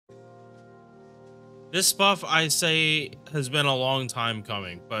This buff, I say, has been a long time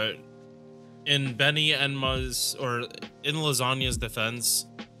coming, but in Beni-Enma's, or in Lasagna's defense,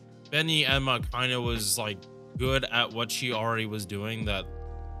 Beni-Enma kind of was like good at what she already was doing that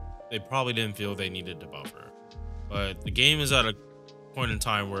they probably didn't feel they needed to buff her. But the game is at a point in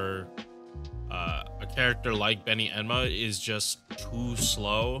time where a character like Beni-Enma is just too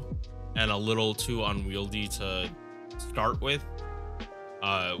slow and a little too unwieldy to start with,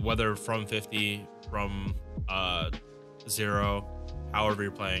 whether from 50, from 0, however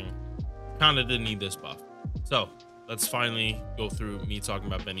you're playing. Kind of didn't need this buff. So let's finally go through me talking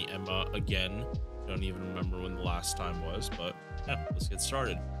about Beni-Enma again. Don't even remember when the last time was, but yeah, let's get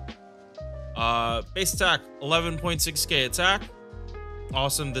started. Base attack, 11.6k attack.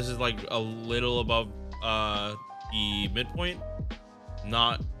 Awesome. This is like a little above the midpoint.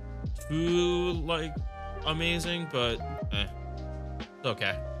 Not too like amazing, but it's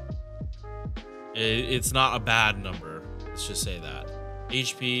okay. It's not a bad number, let's just say that.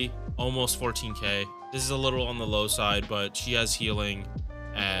 HP almost 14k. This is a little on the low side, but she has healing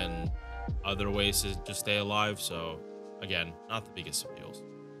and other ways to just stay alive, so again, not the biggest of deals.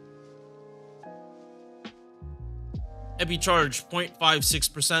 Epi charge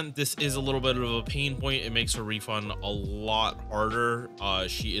 0.56%. This is a little bit of a pain point. It makes her refund a lot harder.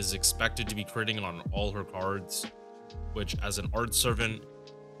 She is expected to be critting on all her cards, which as an art servant,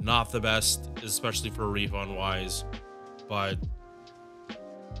 not the best, especially for refund wise. But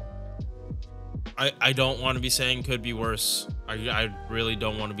I don't want to be saying could be worse. I really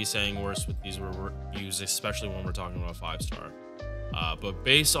don't want to be saying worse with these reviews, especially when we're talking about 5-star. But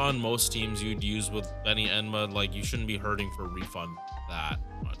based on most teams you'd use with Beni-Enma, like, you shouldn't be hurting for refund that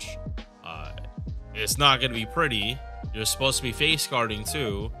much. It's not going to be pretty. You're supposed to be face guarding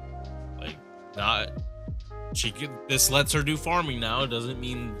too. Like, this lets her do farming now. It doesn't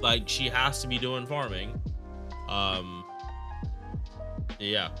mean like she has to be doing farming.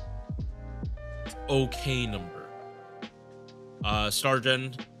 Yeah. Okay number. Star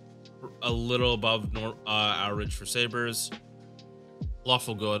gen, a little above average for sabers.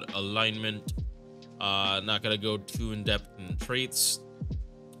 Lawful good alignment. Not gonna go too in depth in traits.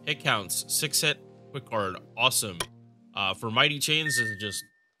 Hit counts, 6 hit, quick guard, awesome. For mighty chains, this is just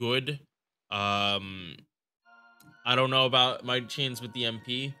good. I don't know about mighty chains with the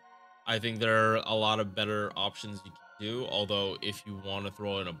MP. I think there are a lot of better options you can do. Although if you want to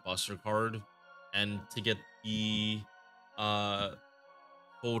throw in a buster card and to get the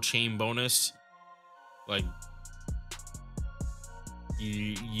full chain bonus, like,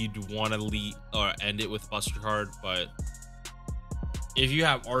 you'd want to lead or end it with buster card. But if you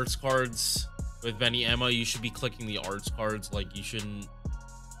have arts cards with Beni-Enma, you should be clicking the arts cards. Like, you shouldn't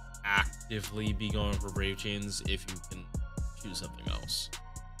actively be going for brave chains if you can choose something else.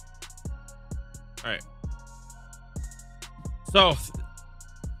 All right, so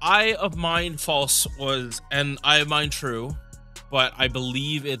Eye of Mine false was, and Eye of Mine true, but I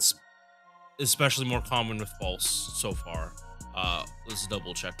believe it's especially more common with false so far. Let's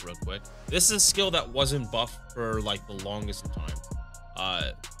double check real quick. This is a skill that wasn't buffed for like the longest of time.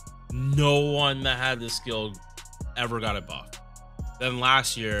 No one that had this skill ever got it buffed. Then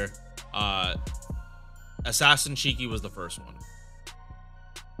last year, Assassin Cheeky was the first one.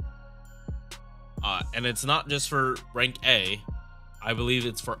 And it's not just for rank A. I believe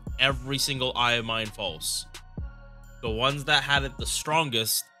it's for every single Eye of Mine false. The ones that had it the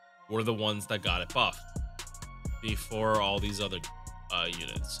strongest were the ones that got it buffed before all these other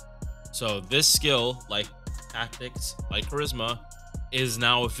units. So this skill, like tactics, like charisma, is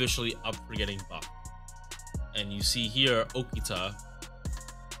now officially up for getting buffed. And you see here, Okita,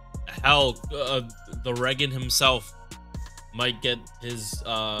 hell, the Regan himself might get his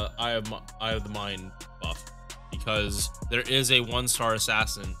Eye of the Mind buff, because there is a 1-star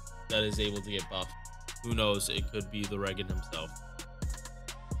assassin that is able to get buffed. Who knows? It could be the Regan himself.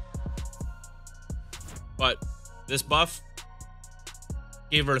 But this buff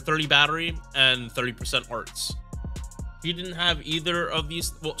gave her 30 battery and 30% arts. She didn't have either of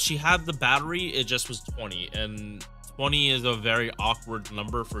these. Well, she had the battery, it just was 20, and 20 is a very awkward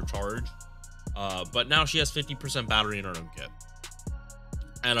number for charge. But now she has 50% battery in her own kit,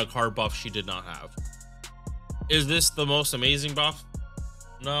 and a card buff she did not have. Is this the most amazing buff?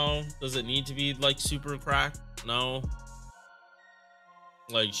 No. Does it need to be like super cracked? No.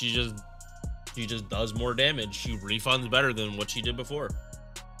 Like, she just does more damage. She refunds better than what she did before.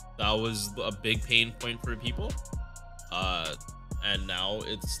 That was a big pain point for people. And now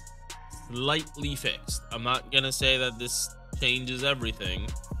it's slightly fixed. I'm not gonna say that this changes everything,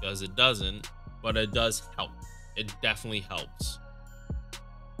 because it doesn't, but it does help. It definitely helps.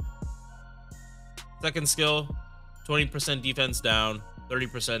 Second skill, 20% defense down,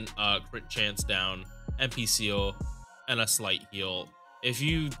 30% crit chance down, MP seal, and a slight heal. If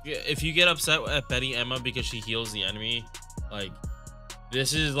you get upset at Beni-Enma because she heals the enemy, like,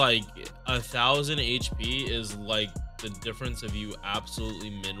 this is like 1,000 HP is like the difference of you absolutely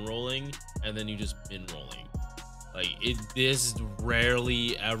min rolling and then you just min rolling. Like, this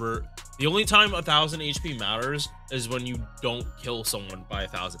rarely ever. The only time 1,000 HP matters is when you don't kill someone by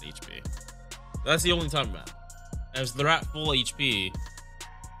 1,000 HP. That's the only time it matters. As they're at full HP,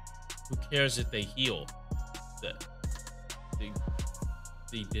 who cares if they heal?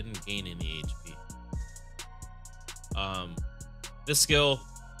 They didn't gain any HP. This skill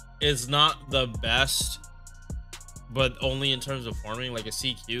is not the best, but only in terms of farming. Like a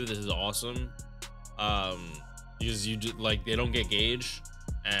CQ, this is awesome. Because you just, like, they don't get gauge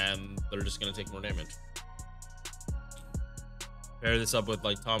and they're just gonna take more damage. Pair this up with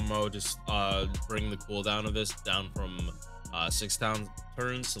like Tomo, just bring the cooldown of this down from 6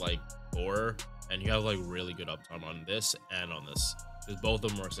 turns to like 4, and you have like really good uptime on this and on this, because both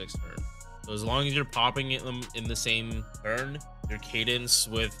of them are 6 turns. So as long as you're popping them in the same turn, your cadence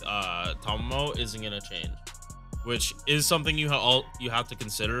with Tomo isn't gonna change, which is something you have to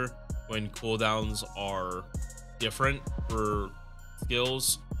consider when cooldowns are different for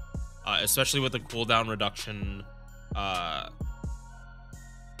skills, especially with the cooldown reduction.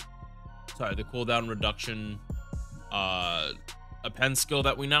 The cooldown reduction append skill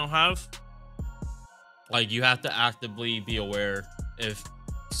that we now have. Like, you have to actively be aware if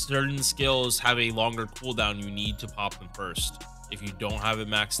certain skills have a longer cooldown, you need to pop them first. If you don't have it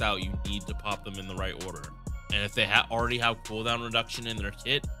maxed out, you need to pop them in the right order. And if they already have cooldown reduction in their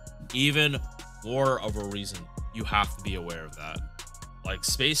kit, even more of a reason you have to be aware of that. Like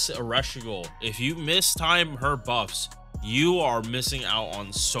Space Ereshkigal, if you mistime her buffs, you are missing out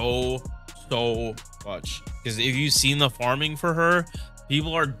on so much. Because if you've seen the farming for her,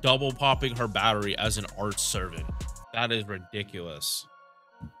 people are double popping her battery as an art servant. That is ridiculous.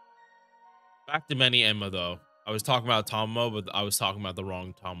 Back to Beni-Enma though. I was talking about Tomo, but I was talking about the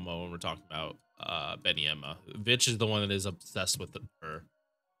wrong Tomo when we're talking about Beni-Enma. Vitch is the one that is obsessed with her.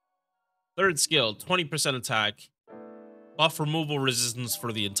 Third skill, 20% attack, buff removal resistance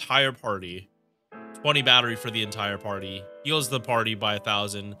for the entire party, 20 battery for the entire party, heals the party by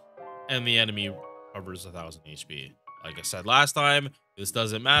 1,000, and the enemy covers 1,000 HP. Like I said last time, this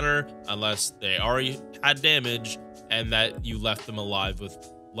doesn't matter unless they already had damage and that you left them alive with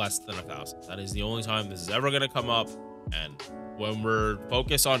less than 1,000. That is the only time this is ever going to come up. And when we're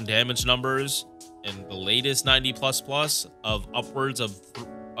focused on damage numbers in the latest 90++ of upwards of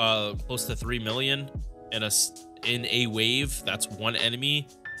close to 3 million in a wave, that's one enemy,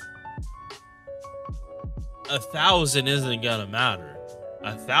 1,000 isn't gonna matter.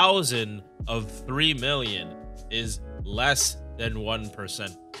 1,000 of 3 million is less than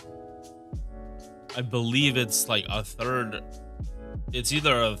 1%. I believe it's like a third. It's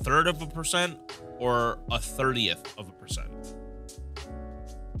either a third of a percent or a 30th of a percent.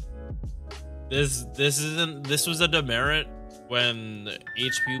 This was a demerit when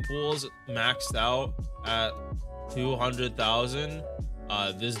HP pools maxed out at 200,000.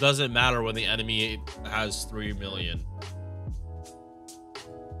 This doesn't matter when the enemy has 3 million.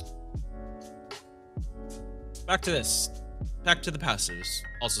 Back to this. Back to the passives.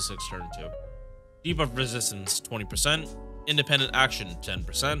 Also 6 turn 2. Debuff resistance 20%. Independent action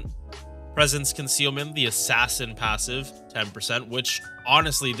 10%. Presence concealment, the assassin passive 10%, which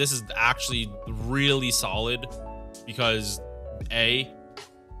honestly this is actually really solid because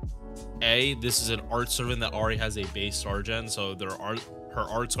this is an art servant that already has a base star gen, so her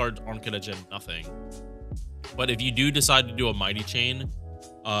arts cards aren't gonna gen nothing. But if you do decide to do a mighty chain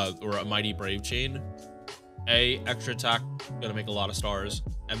or a mighty brave chain, extra attack, gonna make a lot of stars,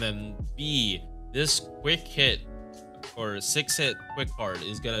 and then B, this quick hit or 6-hit quick card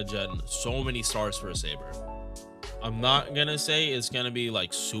is gonna gen so many stars for a saber. I'm not gonna say it's gonna be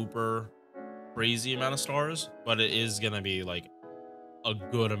like super crazy amount of stars, but it is gonna be like a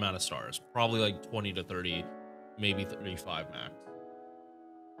good amount of stars, probably like 20 to 30, maybe 35 max.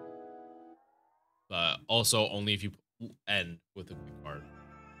 But also only if you end with a quick card.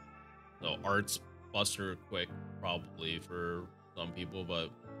 So arts buster quick probably for some people, but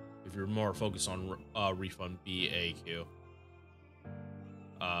if you're more focused on refund, BAQ.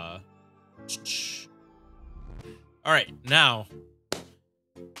 All right, now.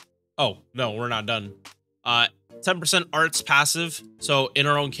 Oh no, we're not done. 10% arts passive. So in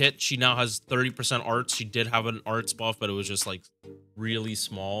her own kit, she now has 30% arts. She did have an arts buff, but it was just like really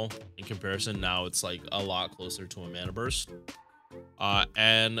small in comparison. Now it's like a lot closer to a mana burst.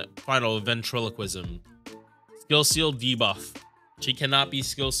 And final, ventriloquism. Skill seal debuff. She cannot be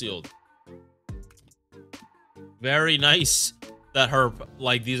skill sealed. Very nice that her,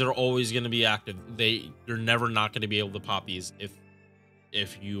 like, these are always going to be active. You're never not going to be able to pop these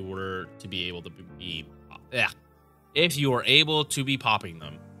if you were to be able to be if you were able to be popping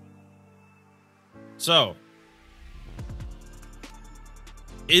them. So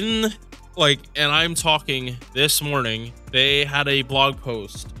and I'm talking this morning, they had a blog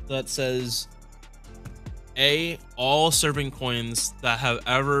post that says all serving coins that have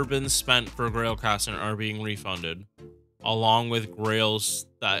ever been spent for Grail casting are being refunded, along with grails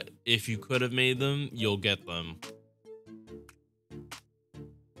that if you could have made them, you'll get them.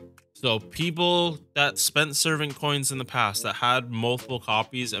 So people that spent serving coins in the past that had multiple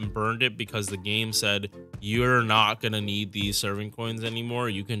copies and burned it because the game said you're not going to need these serving coins anymore,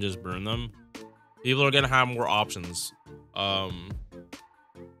 you can just burn them. People are going to have more options.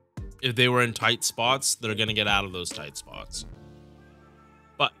 If they were in tight spots, they're going to get out of those tight spots.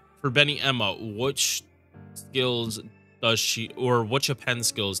 But for Beni-Enma, which skills does she, or which append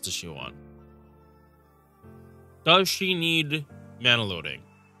skills does she want? Does she need mana loading?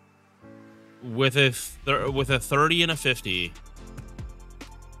 With a 30 and a 50,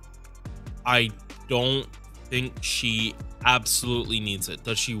 I don't think she absolutely needs it.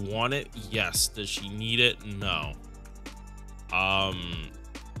 Does she want it? Yes. Does she need it? No.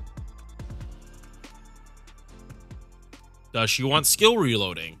 Does she want skill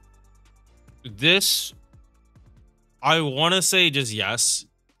reloading? This, I want to say just yes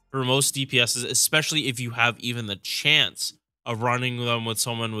for most DPSs, especially if you have even the chance of running them with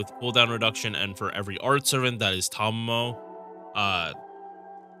someone with cooldown reduction, and for every art servant that is Tamamo. I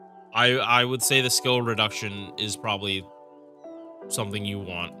would say the skill reduction is probably something you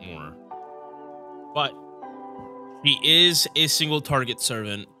want more. But she is a single target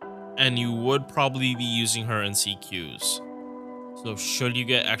servant, and you would probably be using her in CQs. So should you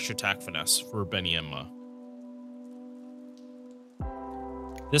get extra attack finesse for Beni-Enma?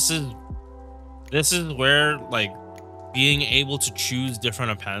 This is where, like, being able to choose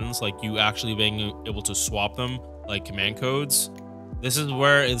different appends, like you actually being able to swap them like command codes, this is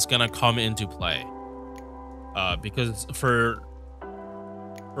where it's gonna come into play. Because for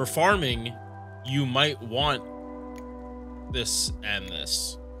farming, you might want this and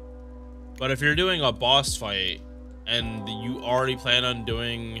this, but if you're doing a boss fight and you already plan on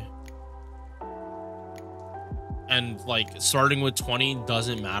doing, and like starting with 20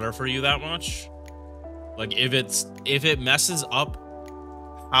 doesn't matter for you that much. Like if it messes up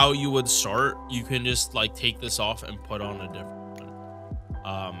how you would start, you can just like take this off and put on a different one.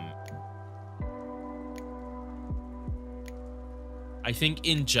 I think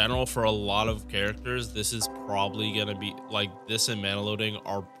in general for a lot of characters, this is probably gonna be like this, and mana loading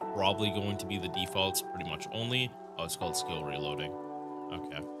are probably going to be the defaults pretty much only. Oh, it's called skill reloading.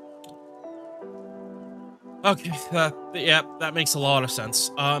 Okay, yeah, that makes a lot of sense.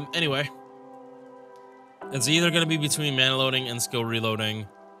 Anyway, it's either going to be between mana loading and skill reloading,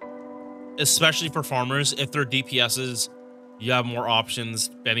 especially for farmers. If they're DPSs, you have more options.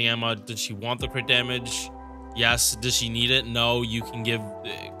 Beni-Enma, did she want the crit damage? Yes. Does she need it? No. You can give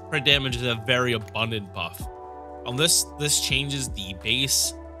crit damage is a very abundant buff. Unless this changes the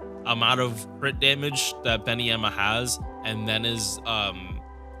base amount of crit damage that Beni-Enma has, and then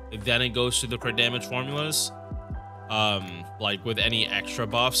then it goes to the crit damage formulas. Like with any extra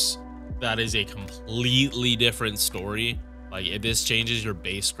buffs, that is a completely different story. Like if this changes your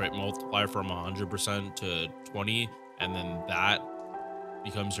base crit multiplier from 100% to 20, and then that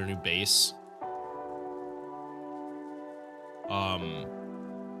becomes your new base.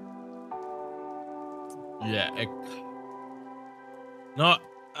 Yeah.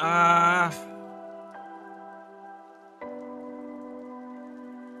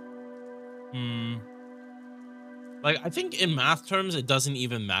 Like, I think in math terms, it doesn't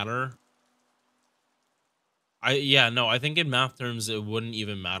even matter. I think in math terms, it wouldn't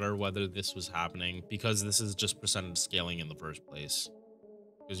even matter whether this was happening, because this is just percentage scaling in the first place.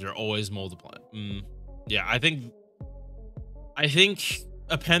 Because you're always multiplying. Yeah, I think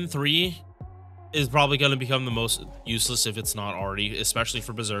append 3 is probably going to become the most useless if it's not already, especially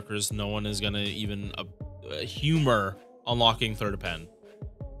for berserkers. No one is going to even humor unlocking third append.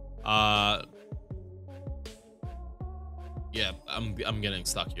 Yeah, I'm getting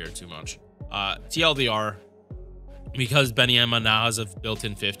stuck here too much. TLDR, because Beni-Enma now has a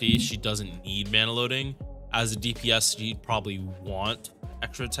built-in 50, she doesn't need mana loading. As a DPS, she'd probably want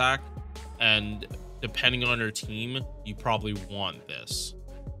extra attack, and depending on her team, you probably want this.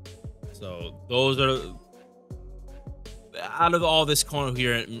 So those are out of all this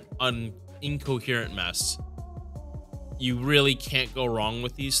incoherent mess, you really can't go wrong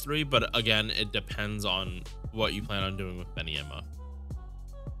with these three. But again, it depends on what you plan on doing with Beni-Enma.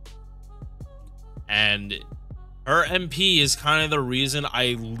 And her MP is kind of the reason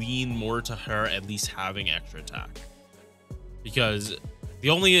I lean more to her at least having extra attack. Because the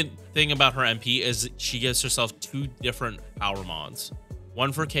only thing about her MP is she gives herself 2 different power mods.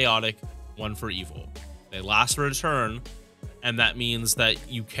 One for chaotic, one for evil. They last for a turn, and that means that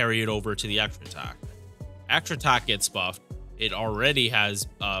you carry it over to the extra attack. Extra attack gets buffed. It already has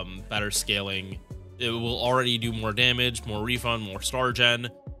better scaling. It will already do more damage, more refund, more star gen.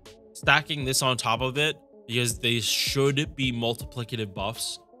 Stacking this on top of it, because they should be multiplicative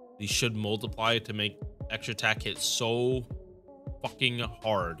buffs. These should multiply to make extra attack hit so fucking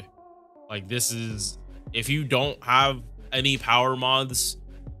hard. Like, this is, if you don't have any power mods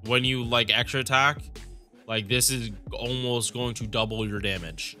when you like extra attack, like, this is almost going to double your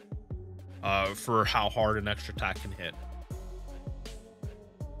damage for how hard an extra attack can hit.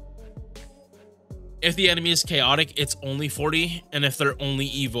 If the enemy is chaotic, it's only 40, and if they're only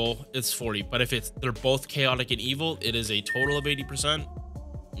evil, it's 40. But if they're both chaotic and evil, it is a total of 80%.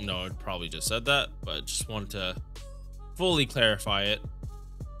 No, I probably just said that, but just wanted to fully clarify it.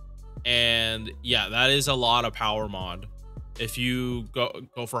 And yeah, that is a lot of power mod. If you go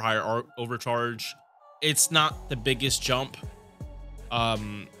for higher overcharge, it's not the biggest jump.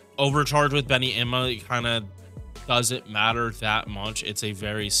 Overcharge with Beni-Enma kind of doesn't matter that much. It's a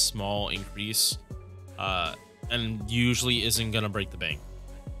very small increase. And usually isn't gonna break the bank.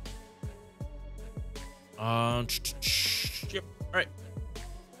 Yep. All right.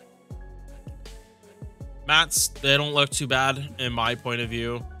 Mats, they don't look too bad in my point of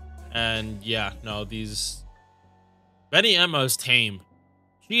view, and yeah, no, these Beni-Enma is tame.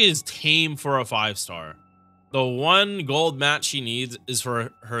 She is tame for a 5-star. The one gold mat she needs is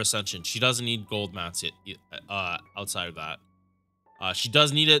for her ascension. She doesn't need gold mats yet, outside of that. She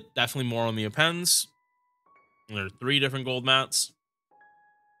does need it definitely more on the appends. There are 3 different gold mats,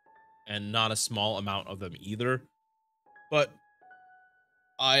 and not a small amount of them either. But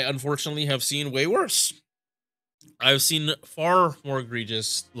I unfortunately have seen way worse. I've seen far more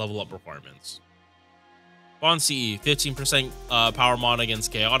egregious level up requirements. Bond CE, 15% power mod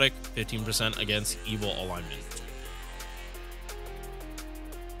against chaotic, 15% against evil alignment.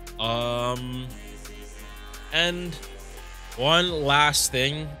 And one last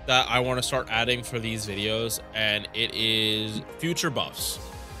thing that I want to start adding for these videos, and it is future buffs.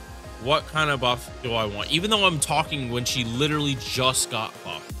 What kind of buff do I want? Even though I'm talking when she literally just got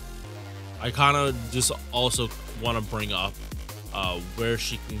buffed, I kind of just also want to bring up where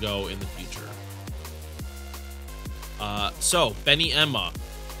she can go in the future. So Beni-Enma,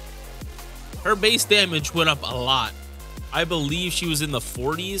 her base damage went up a lot. I believe she was in the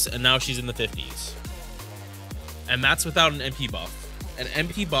 40s and now she's in the 50s. And that's without an MP buff. An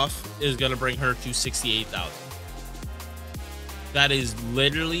MP buff is going to bring her to 68,000. That is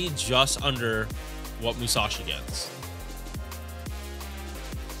literally just under what Musashi gets.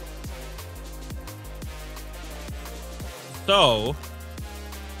 So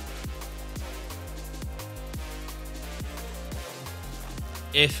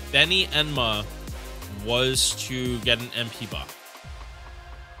if Beni-Enma was to get an MP buff,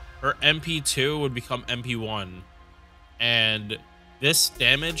 her MP2 would become MP1, and this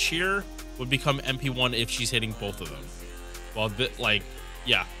damage here would become MP1 if she's hitting both of them. Well, like,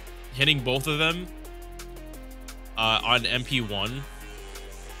 yeah, hitting both of them on MP1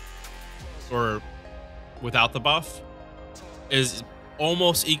 or without the buff is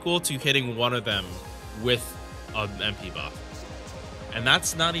almost equal to hitting one of them with an MP buff. And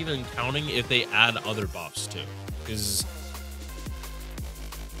that's not even counting if they add other buffs too, because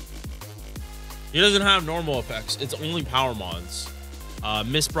he doesn't have normal effects. It's only power mods.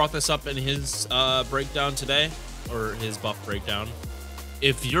 Miss brought this up in his breakdown today, or his buff breakdown.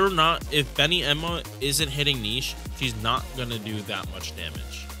 If Beni-Enma isn't hitting niche, she's not gonna do that much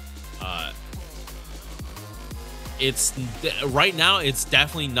damage. It's right now, it's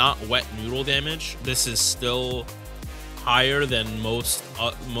definitely not wet noodle damage. This is still higher than most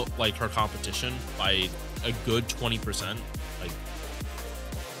like her competition by a good 20%.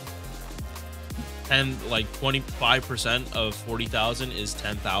 Like 25% of 40,000 is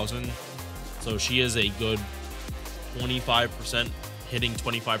 10,000. So she is a good 25%, hitting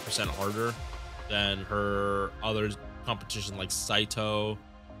 25% harder than her other competition like Saito,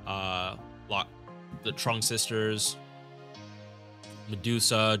 the Trunk Sisters,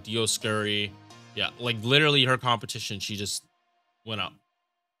 Medusa, Dioscuri. Yeah, like literally her competition, she just went up.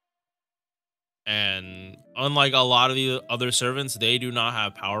 And unlike a lot of the other servants, they do not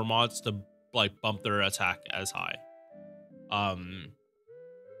have power mods to like bump their attack as high.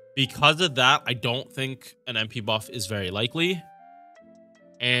 Because of that, I don't think an MP buff is very likely.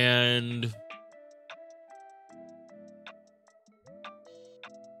 And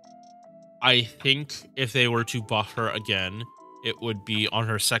I think if they were to buff her again, it would be on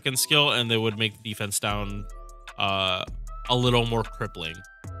her second skill, and they would make the defense down a little more crippling.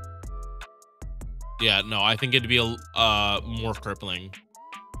 Yeah, no, I think it'd be a more crippling.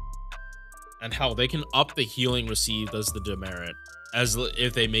 And hell, they can up the healing received as the demerit, as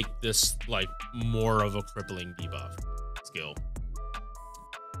if they make this like more of a crippling debuff skill.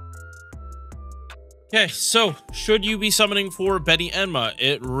 Okay, so should you be summoning for Beni-Enma?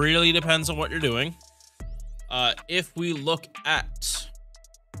 It really depends on what you're doing. If we look at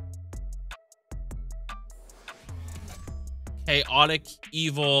chaotic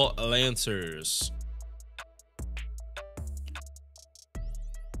evil lancers,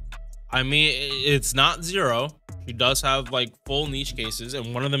 I mean, it's not zero. She does have like full niche cases,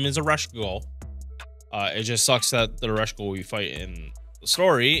 and one of them is a Reshgul. It just sucks that the Reshgul we fight in the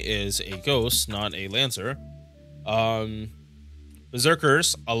story is a ghost, not a lancer.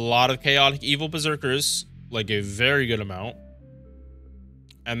 Berserkers, a lot of chaotic evil berserkers, like a very good amount.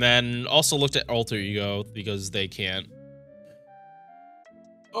 And then also looked at alter ego because they can't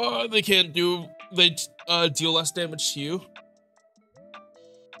deal less damage to you.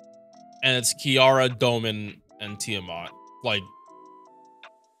 And it's Kiara, Doman, and Tiamat. Like,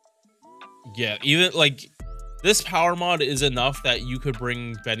 yeah, even like this power mod is enough that you could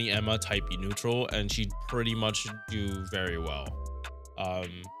bring Beni-Enma type B neutral and she'd pretty much do very well.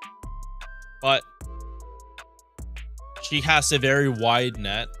 But she has a very wide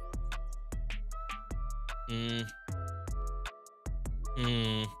net.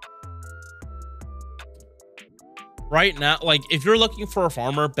 Right now, like, if you're looking for a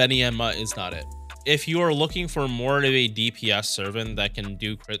farmer, Beni-Enma is not it. If you are looking for more of a DPS servant that can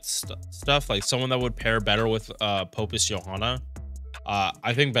do crit stuff, like someone that would pair better with Popus Johanna,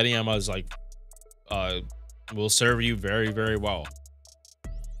 I think Beni-Enma is like will serve you very, very well.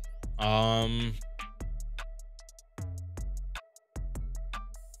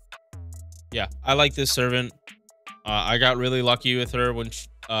 Yeah, I like this servant. I got really lucky with her when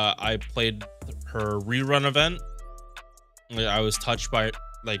I played her rerun event. I was touched by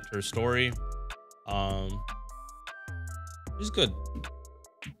like her story. She's good.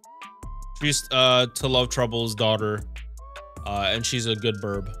 She's to Love Trouble's daughter, and she's a good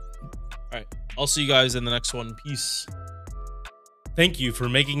Birb. All right, I'll see you guys in the next one. Peace. Thank you for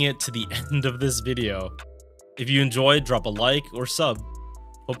making it to the end of this video. If you enjoyed, drop a like or sub.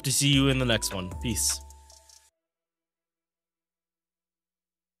 Hope to see you in the next one. Peace.